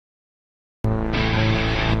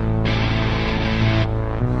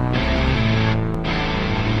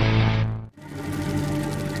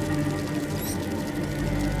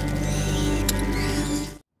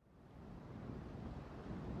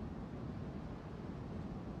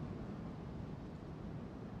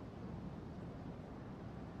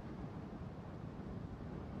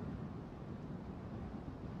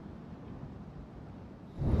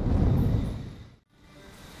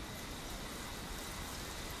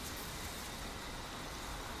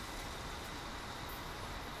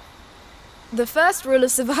The first rule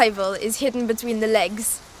of survival is hidden between the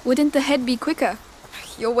legs. Wouldn't the head be quicker?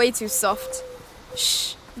 You're way too soft.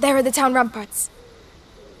 Shh, there are the town ramparts.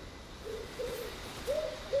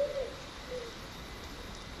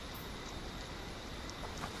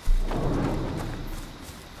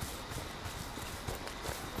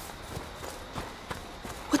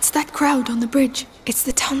 What's that crowd on the bridge? It's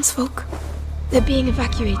the townsfolk. They're being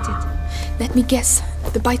evacuated. Let me guess,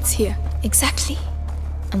 the bite's here. Exactly.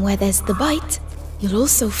 And where there's the bite, you'll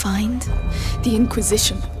also find... the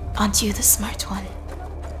Inquisition. Aren't you the smart one?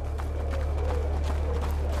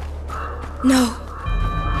 No.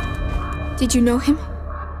 Did you know him?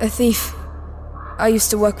 A thief. I used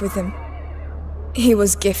to work with him. He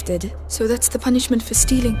was gifted. So that's the punishment for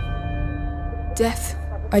stealing. Death.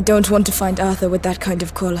 I don't want to find Arthur with that kind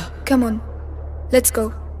of collar. Come on. Let's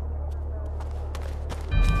go.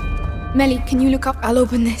 Melly, can you look up? I'll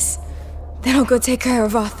open this. Then I'll go take care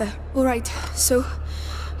of Arthur. All right, so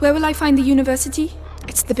where will I find the university?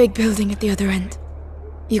 It's the big building at the other end.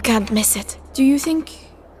 You can't miss it. Do you think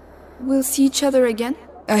we'll see each other again?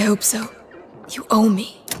 I hope so. You owe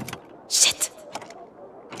me. Shit.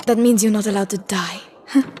 That means you're not allowed to die.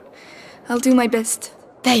 I'll do my best.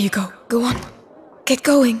 There you go. Go on. Get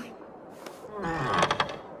going.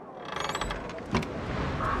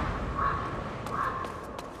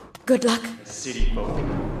 Good luck. City folk.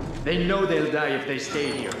 They know they'll die if they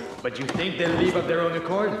stay here, but you think they'll leave of their own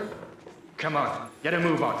accord? Come on, get a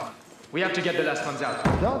move on. We have to get the last ones out.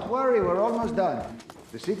 Don't worry, we're almost done.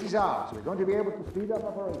 The city's ours. We're going to be able to speed up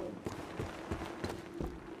operations.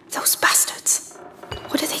 Those bastards.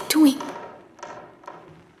 What are they doing?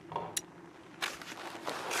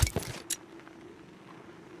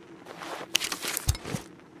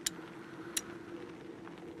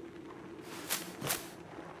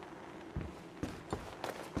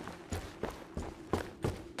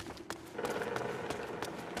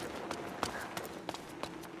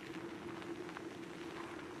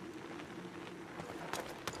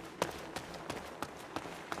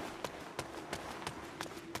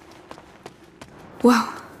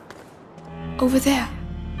 Wow. Over there.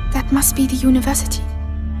 That must be the university.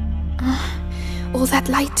 All that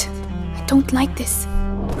light. I don't like this.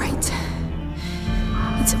 Right.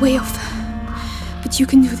 It's way off. But you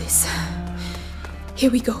can do this.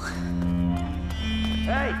 Here we go.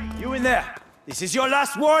 Hey, you in there! This is your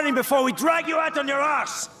last warning before we drag you out on your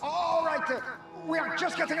arse! All right, we are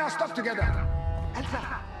just getting our stuff together.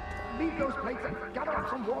 Elsa, leave those plates and gather up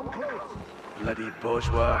some warm clothes. Bloody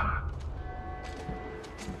bourgeois.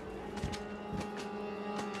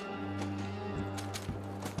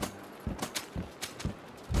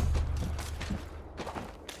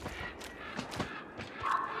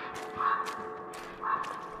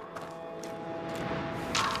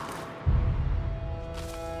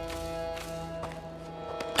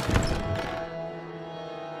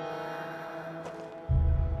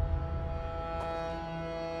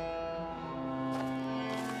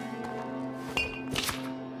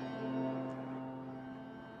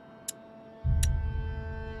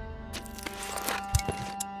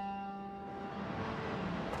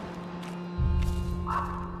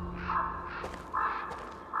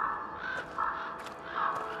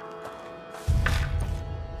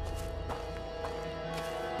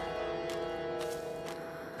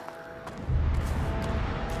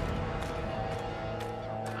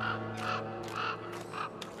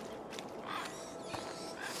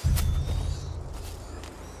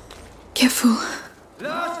 Careful.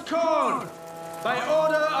 Last call! By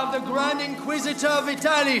order of the Grand Inquisitor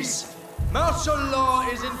Vitalis, martial law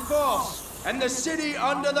is in force, and the city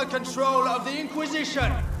under the control of the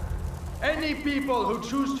Inquisition. Any people who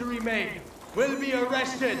choose to remain will be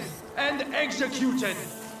arrested and executed.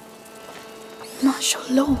 Martial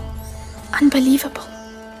law. Unbelievable.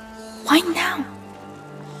 Why now?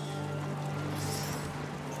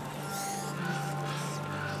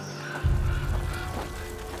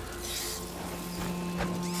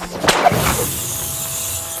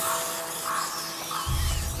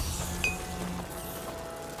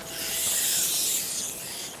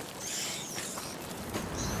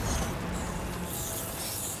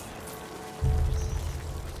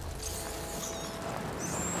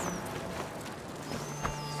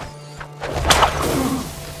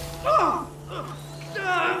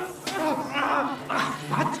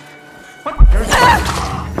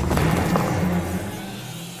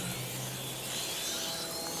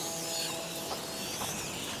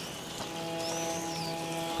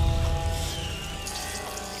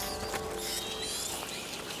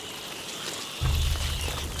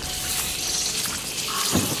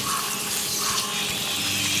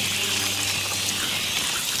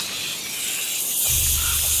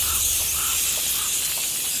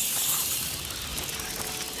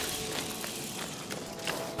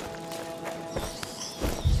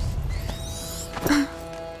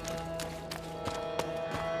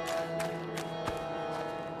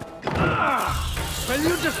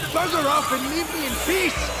 Will you just bugger off and leave me in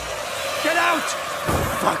peace? Get out!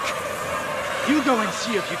 Fuck! You go and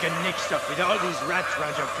see if you can nick stuff with all these rats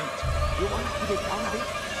around your feet. You want to be convict?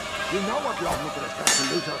 You know what Lord Nicholas does to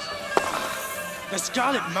looters. The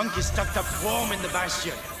Scarlet Monk is tucked up warm in the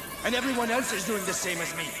Bastion, and everyone else is doing the same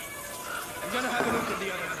as me. I'm gonna have a look at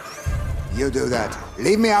the other... You do that.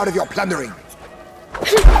 Leave me out of your plundering.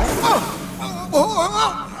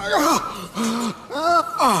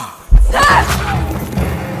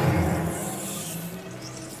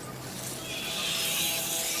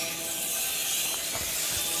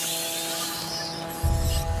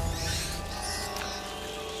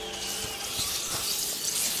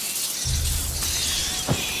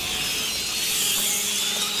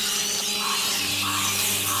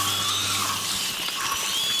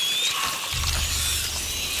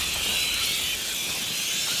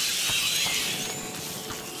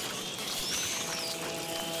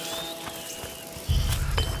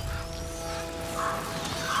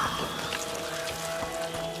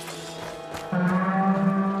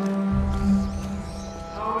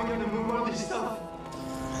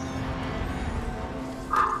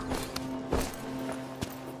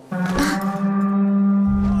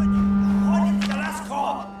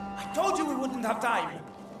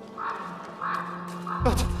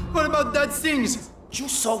 Things. You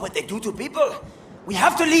saw what they do to people? We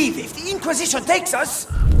have to leave if the Inquisition takes us!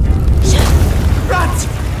 Rats!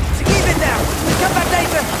 Leave it there! We'll come back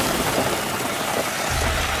later!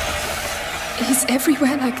 Is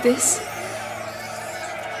everywhere like this?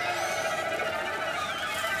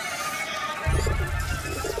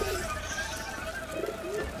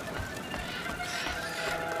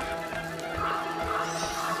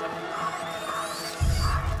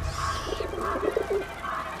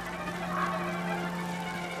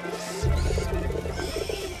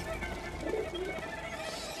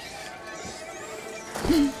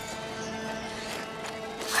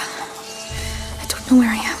 Where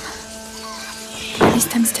I am. At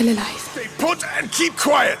least I'm still alive. Stay put and keep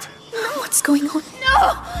quiet! What's going on?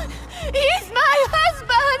 No! He's my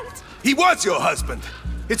husband! He was your husband.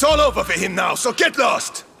 It's all over for him now, so get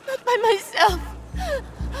lost! Not by myself.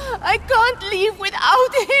 I can't leave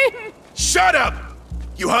without him! Shut up!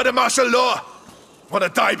 You heard of martial law? Wanna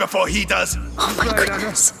die before he does? Oh my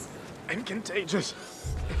goodness. I'm contagious.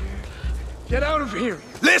 Get out of here!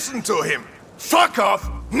 Listen to him! Fuck off,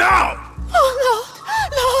 now! Oh, Lord!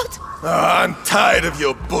 I'm tired of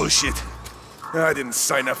your bullshit. I didn't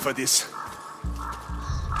sign up for this.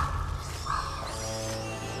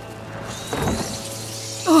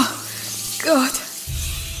 Oh, God.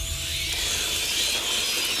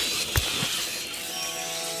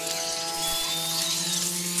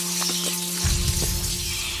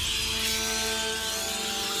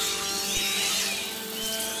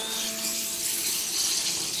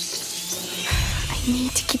 I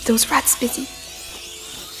need to keep those rats busy.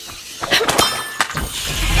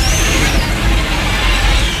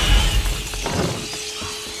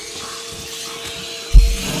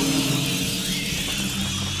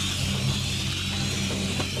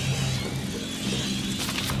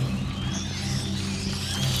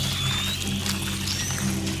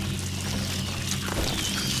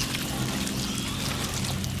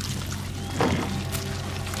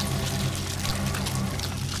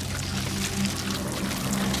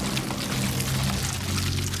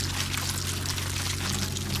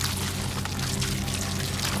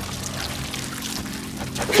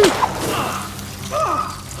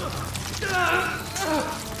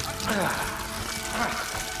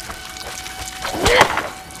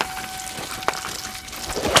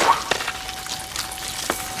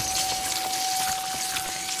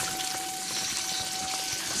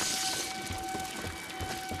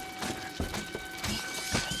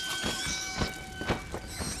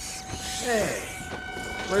 Hey,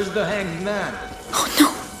 where's the hanged man? Oh no!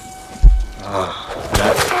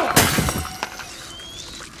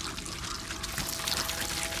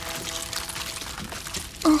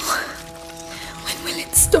 Oh, when will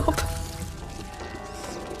it stop?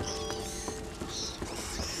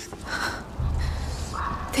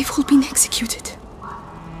 They've all been executed.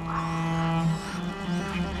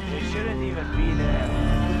 They shouldn't even be there.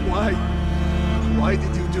 Why? Why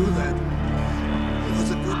did you do that? He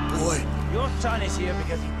was a good boy. Your son is here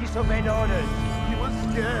because he disobeyed orders. He was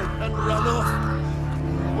scared and ran off.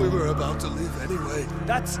 We were about to leave anyway.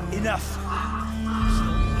 That's enough.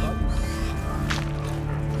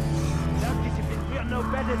 Without discipline, we are no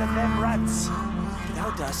better than them rats.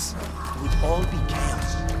 Without us, it would all be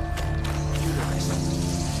chaos. Do the rest.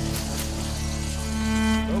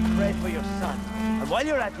 Go pray for your son. And while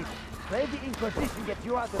you're at it, pray the Inquisition get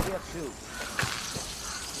you out of here too.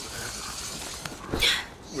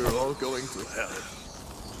 We're all going to hell.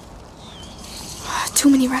 Too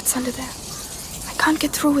many rats under there. I can't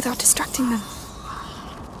get through without distracting them.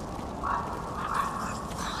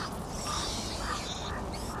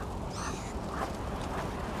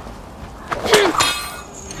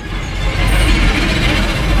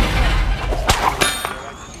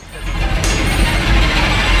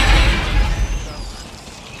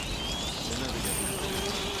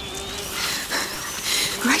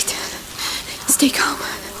 Right. Stay calm.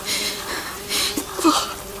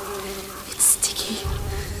 Oh, it's sticky.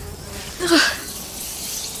 Ugh.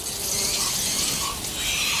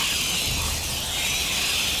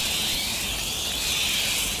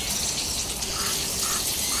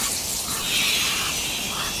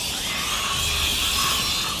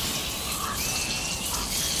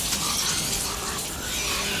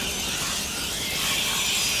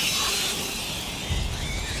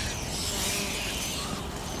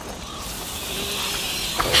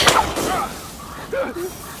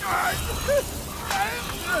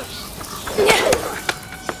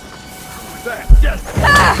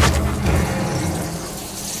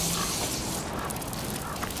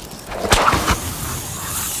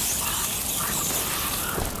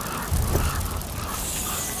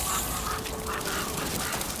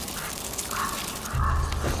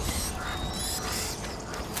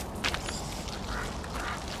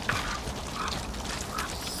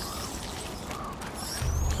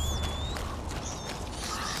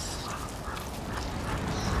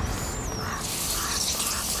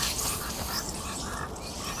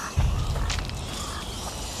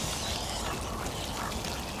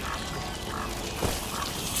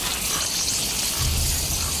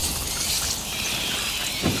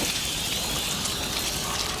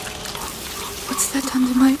 What's that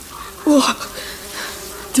under my... Oh!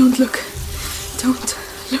 Don't look. Don't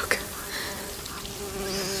look.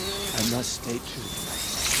 I must stay true to my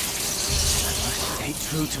faith. I must stay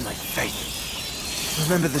true to my faith.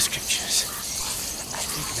 Remember the scriptures. I'd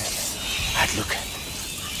think them. I'd look at them.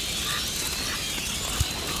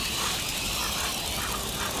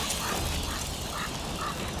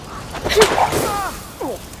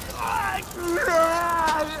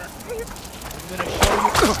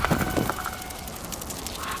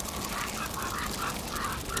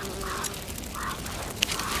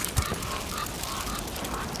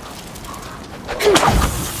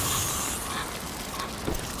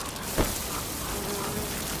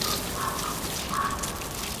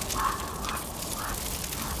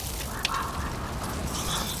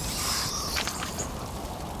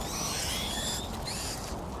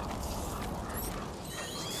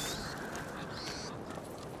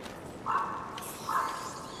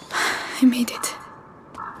 I made it.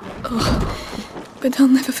 Oh, but I'll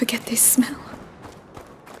never forget this smell.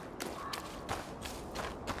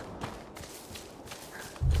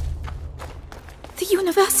 The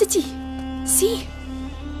university! See?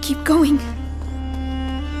 Keep going.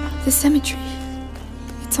 The cemetery.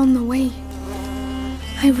 It's on the way.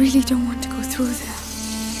 I really don't want to go through there.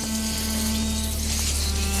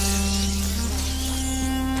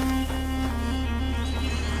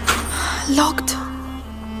 Locked.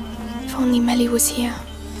 If only Melly was here.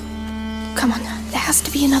 Come on, there has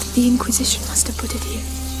to be another. The Inquisition must have put it here.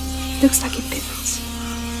 Looks like it pivots.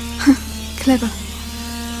 Clever.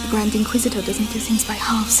 The Grand Inquisitor doesn't do things by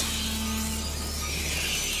halves.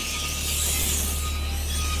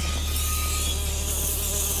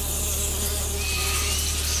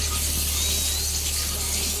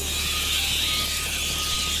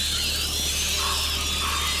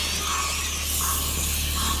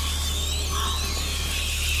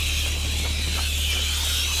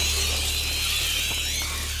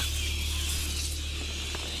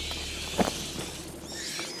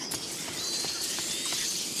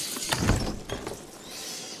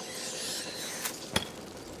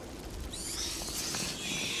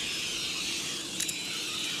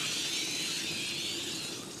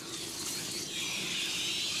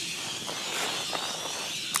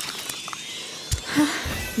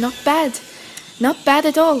 Not bad. Not bad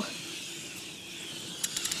at all.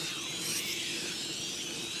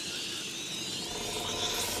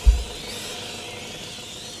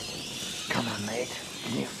 Come on, mate.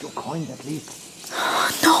 Give me a few coins at least.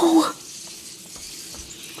 No!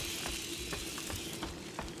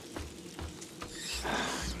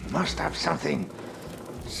 Must have something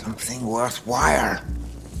worthwhile.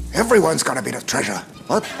 Everyone's got a bit of treasure.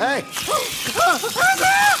 What? Hey!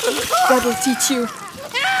 That'll teach you.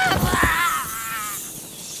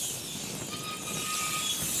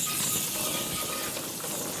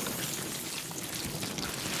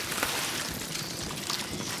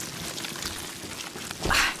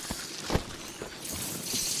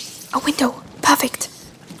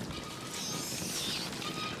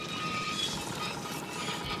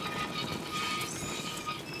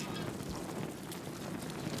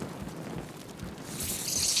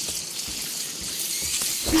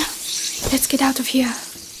 Let's get out of here.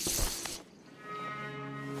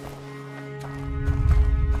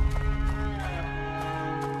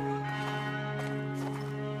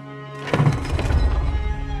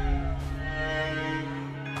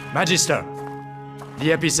 Magister,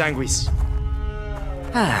 the Episanguis.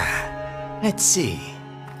 Let's see.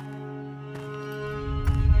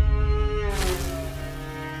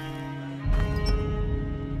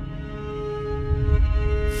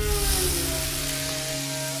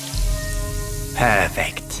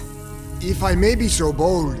 Perfect. If I may be so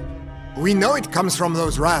bold, we know it comes from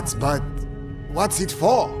those rats, but what's it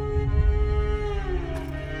for?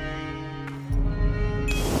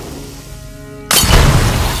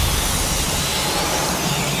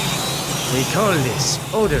 We call this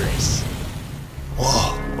odorous.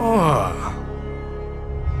 Oh.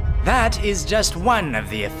 That is just one of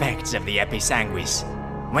the effects of the Episanguis,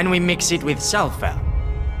 when we mix it with sulfur.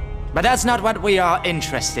 But that's not what we are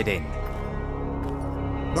interested in.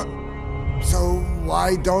 But, so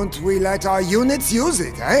why don't we let our units use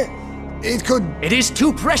it, eh? It could... It is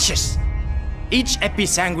too precious! Each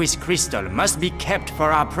Episanguis crystal must be kept for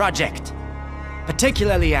our project.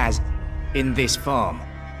 Particularly as, in this form,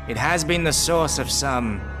 it has been the source of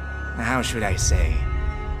some, how should I say,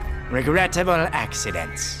 regrettable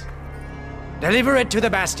accidents. Deliver it to the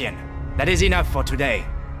Bastion. That is enough for today.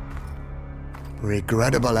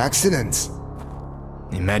 Regrettable accidents?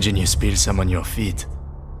 Imagine you spill some on your feet.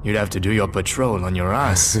 You'd have to do your patrol on your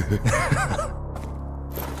ass.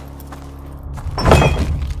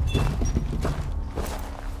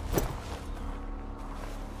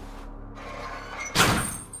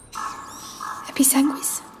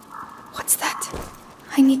 Episanguis? What's that?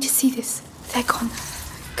 I need to see this. They're gone.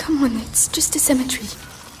 Come on, it's just a cemetery.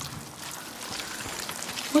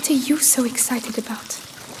 What are you so excited about?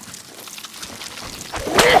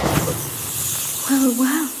 Well,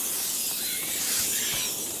 wow.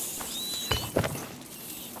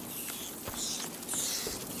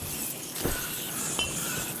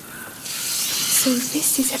 So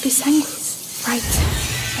this is Episanguis. Right.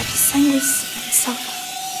 Episanguis and sulfur.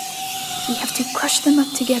 We have to crush them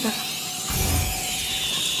up together.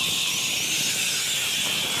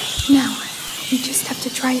 Now, we just have to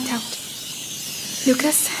try it out.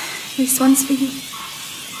 Lucas, this one's for you.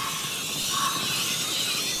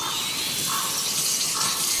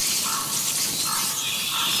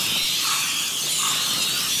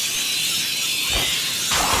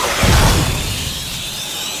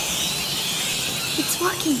 It's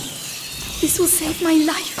working. This will save my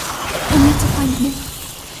life. I need to find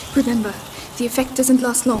more. Remember, the effect doesn't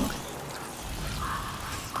last long.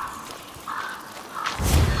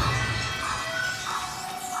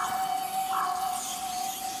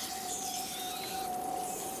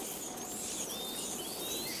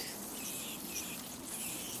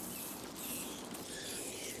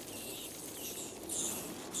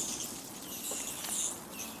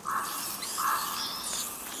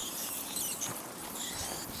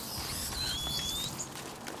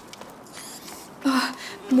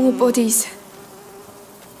 More bodies.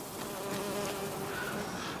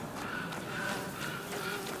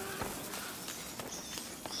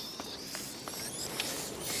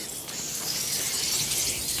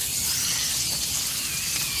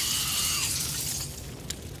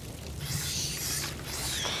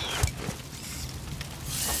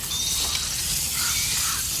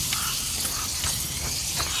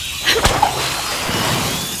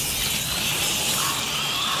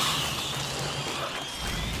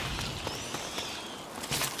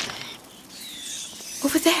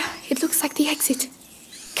 Over there, it looks like the exit.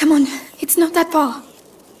 Come on, it's not that far.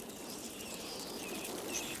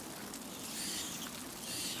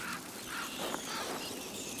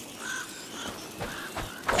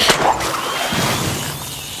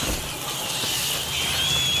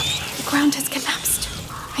 The ground has collapsed.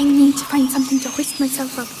 I need to find something to hoist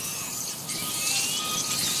myself up.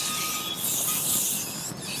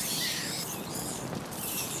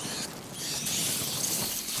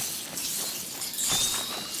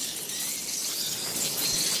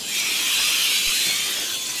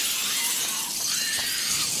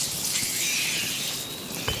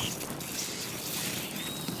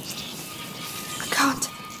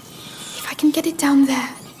 Get it down there.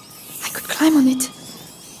 I could climb on it.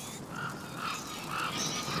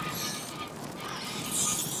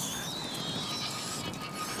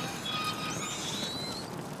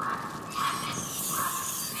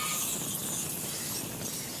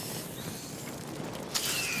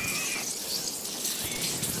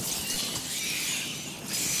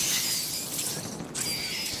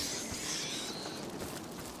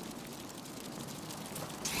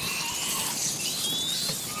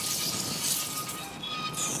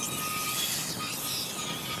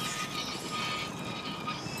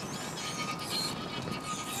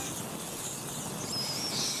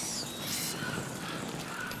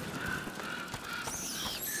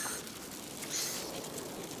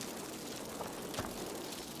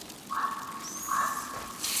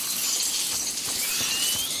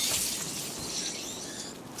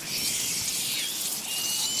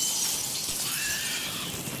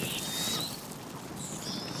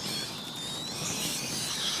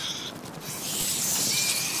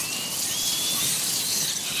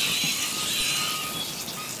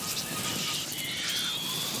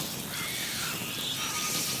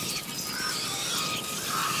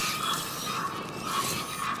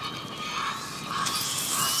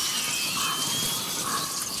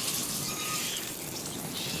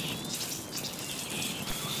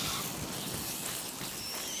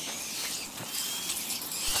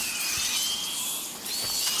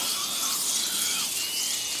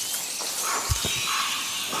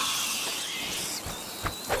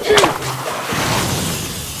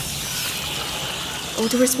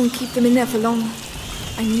 Odorous won't keep them in there for long.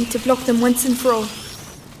 I need to block them once and for all.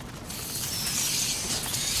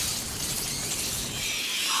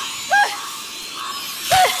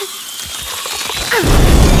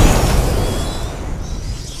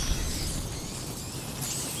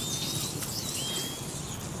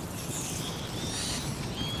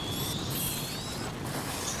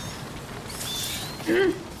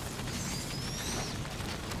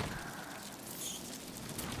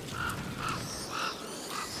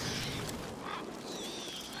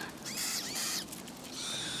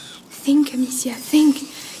 Think, Amicia, think.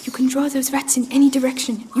 You can draw those rats in any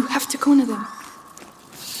direction. You have to corner them.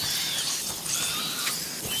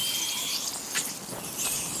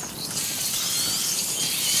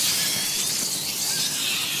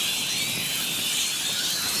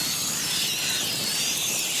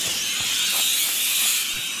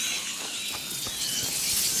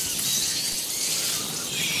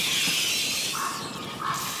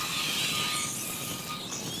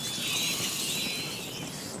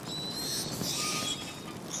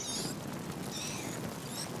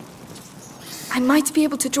 I might be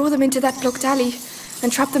able to draw them into that blocked alley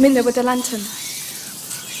and trap them in there with the lantern.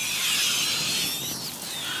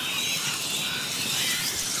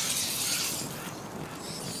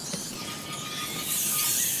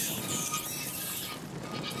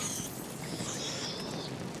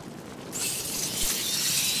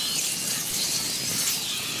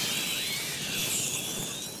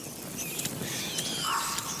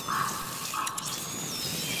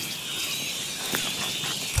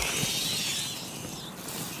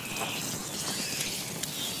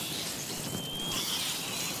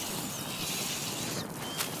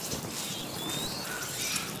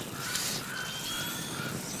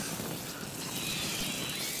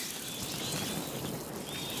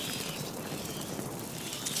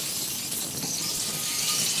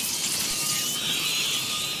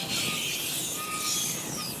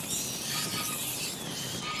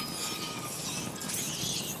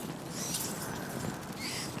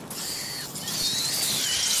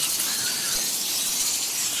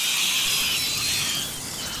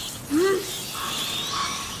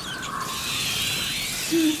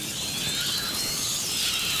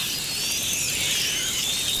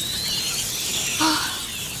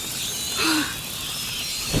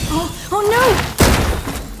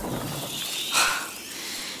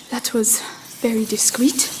 That was very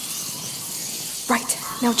discreet. Right,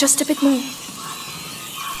 now just a bit more.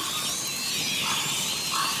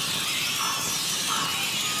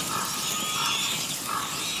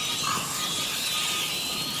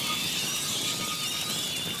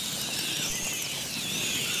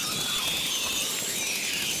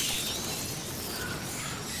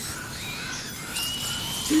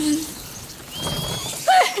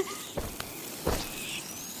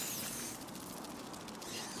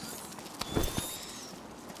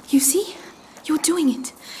 You see? You're doing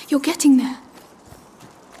it. You're getting there.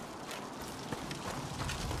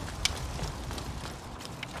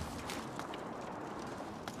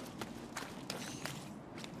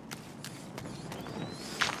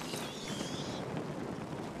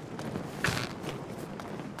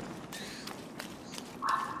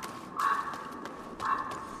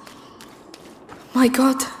 My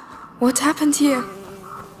God, what happened here?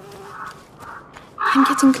 I'm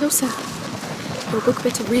getting closer. Your book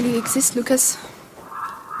better really exist, Lucas.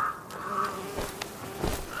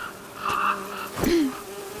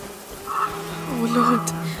 Oh Lord,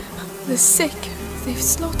 the sick. They've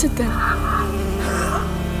slaughtered them.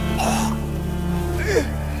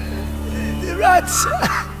 The rats!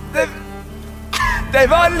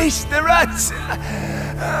 They've unleashed the rats!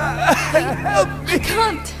 Help me! I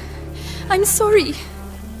can't. I'm sorry.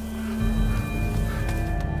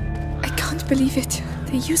 I can't believe it.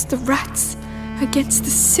 They used the rats against the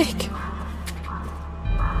sick.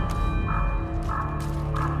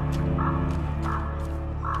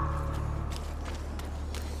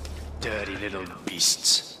 Dirty little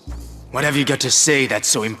beasts. What have you got to say that's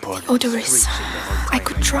so important? Odorous. I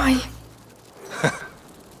could try.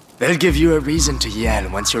 They'll give you a reason to yell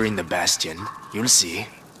once you're in the Bastion. You'll see.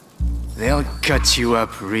 They'll cut you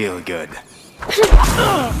up real good.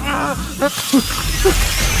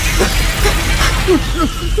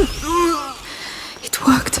 It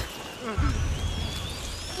worked.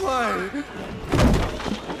 Why?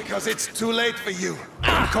 Because it's too late for you.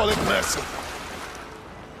 Call it mercy.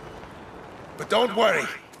 But don't worry.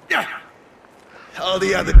 All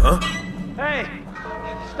the other... Huh? Hey!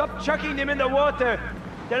 Stop chucking them in the water!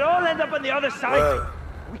 They'll all end up on the other side! Well,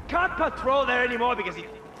 we can't patrol there anymore because he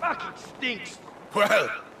fucking stinks! well,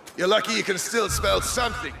 you're lucky you can still smell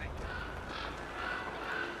something.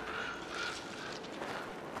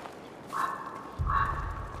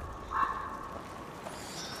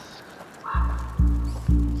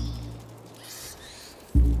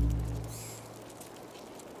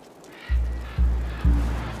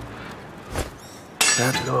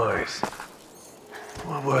 that noise?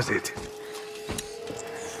 What was it?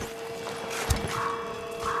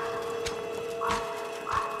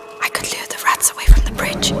 I could lure the rats away from the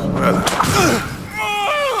bridge.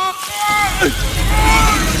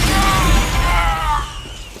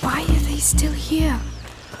 Why are they still here?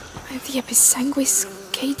 The episanguis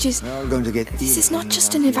cages. We're all going to get This is not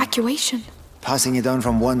just an evacuation. Passing it on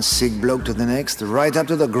from one sick bloke to the next, right up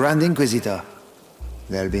to the Grand Inquisitor.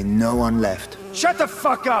 There'll be no one left. Shut the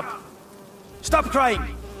fuck up! Stop crying!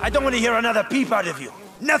 I don't want to hear another peep out of you.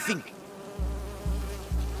 Nothing!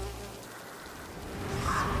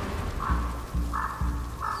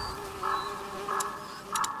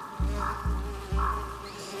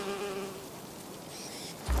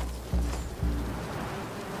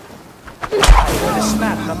 The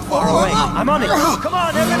snap not far away. I'm on it. Come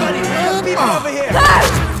on, everybody! People over here!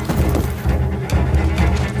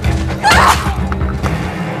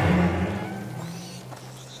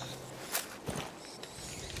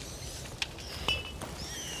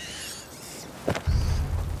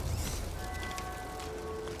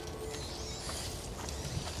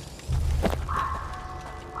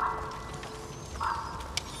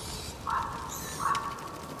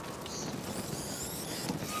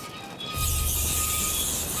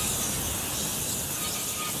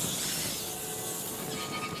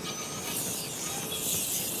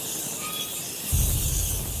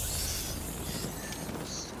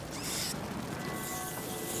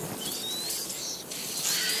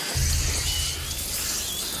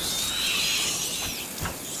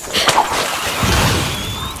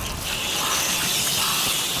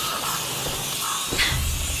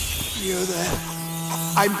 You're there.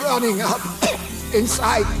 I'm burning up.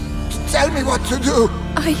 Inside. Tell me what to do.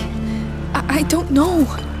 I don't know.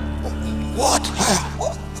 What?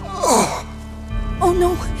 Oh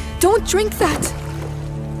no, don't drink that.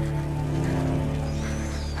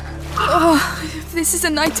 Oh, this is a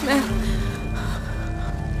nightmare.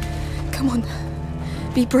 Come on,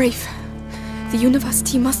 be brave. The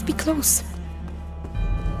university must be close.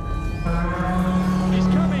 He's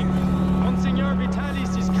coming! Monsignor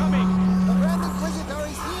Vitalis is coming! The Grand Inquisitor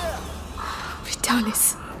is here!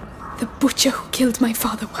 Vitalis, the butcher who killed my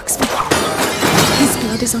father, Waxman. His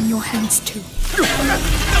blood is on your hands too. Threw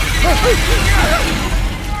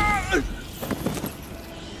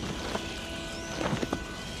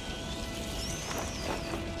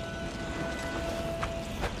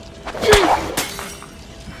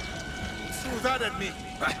that at me.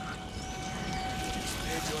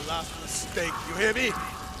 Made your last mistake, you hear me?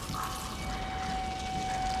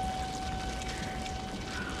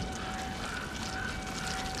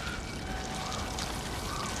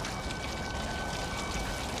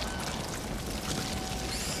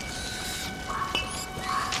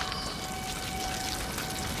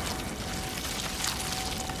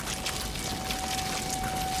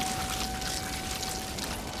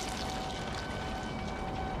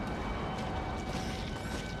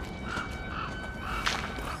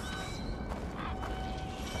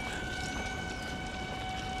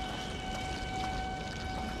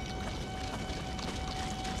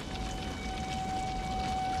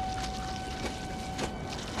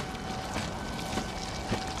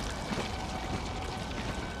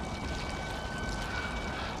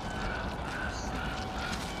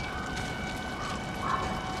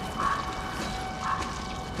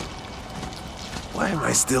 Why am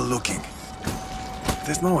I still looking?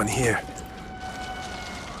 There's no one here.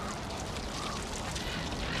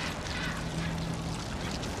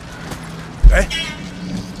 Eh?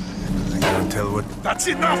 I can't tell what... That's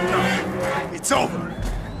enough now! It's over!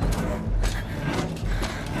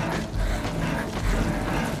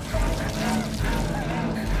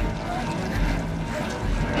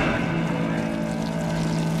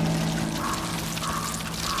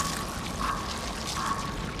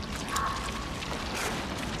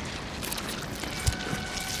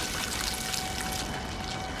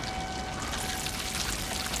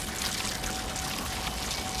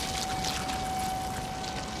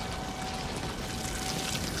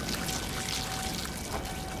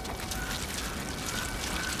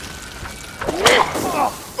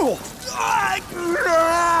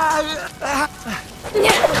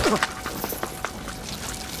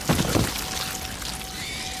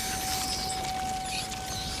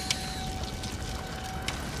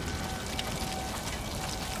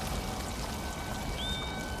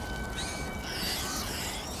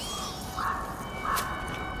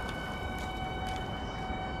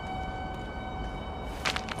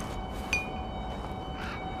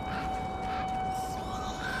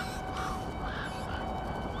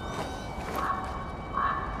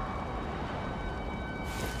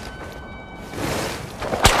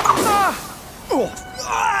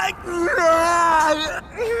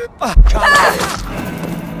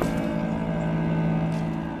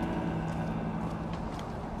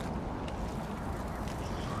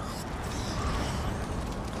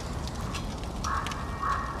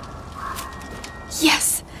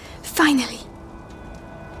 Finally.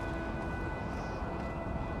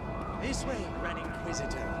 This way, Grand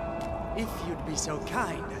Inquisitor. If you'd be so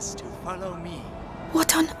kind as to follow me.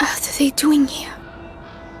 What on earth are they doing here?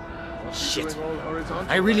 Shit.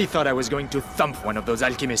 I really thought I was going to thump one of those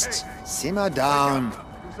alchemists. Simmer down.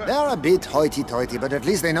 They're a bit hoity-toity, but at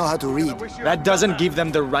least they know how to read. That doesn't give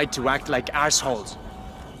them the right to act like assholes.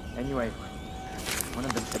 Anyway, one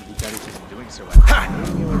of them said Vitalis isn't doing so well.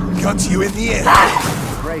 Ha! Got you in the end.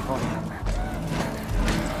 Pray for him.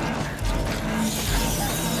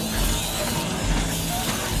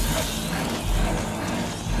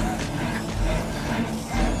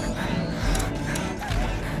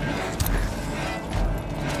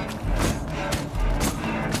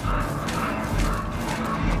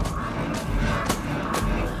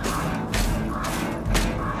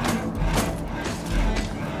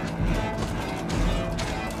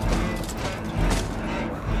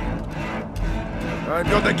 I'm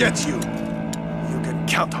gonna get you. You can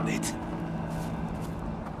count on it.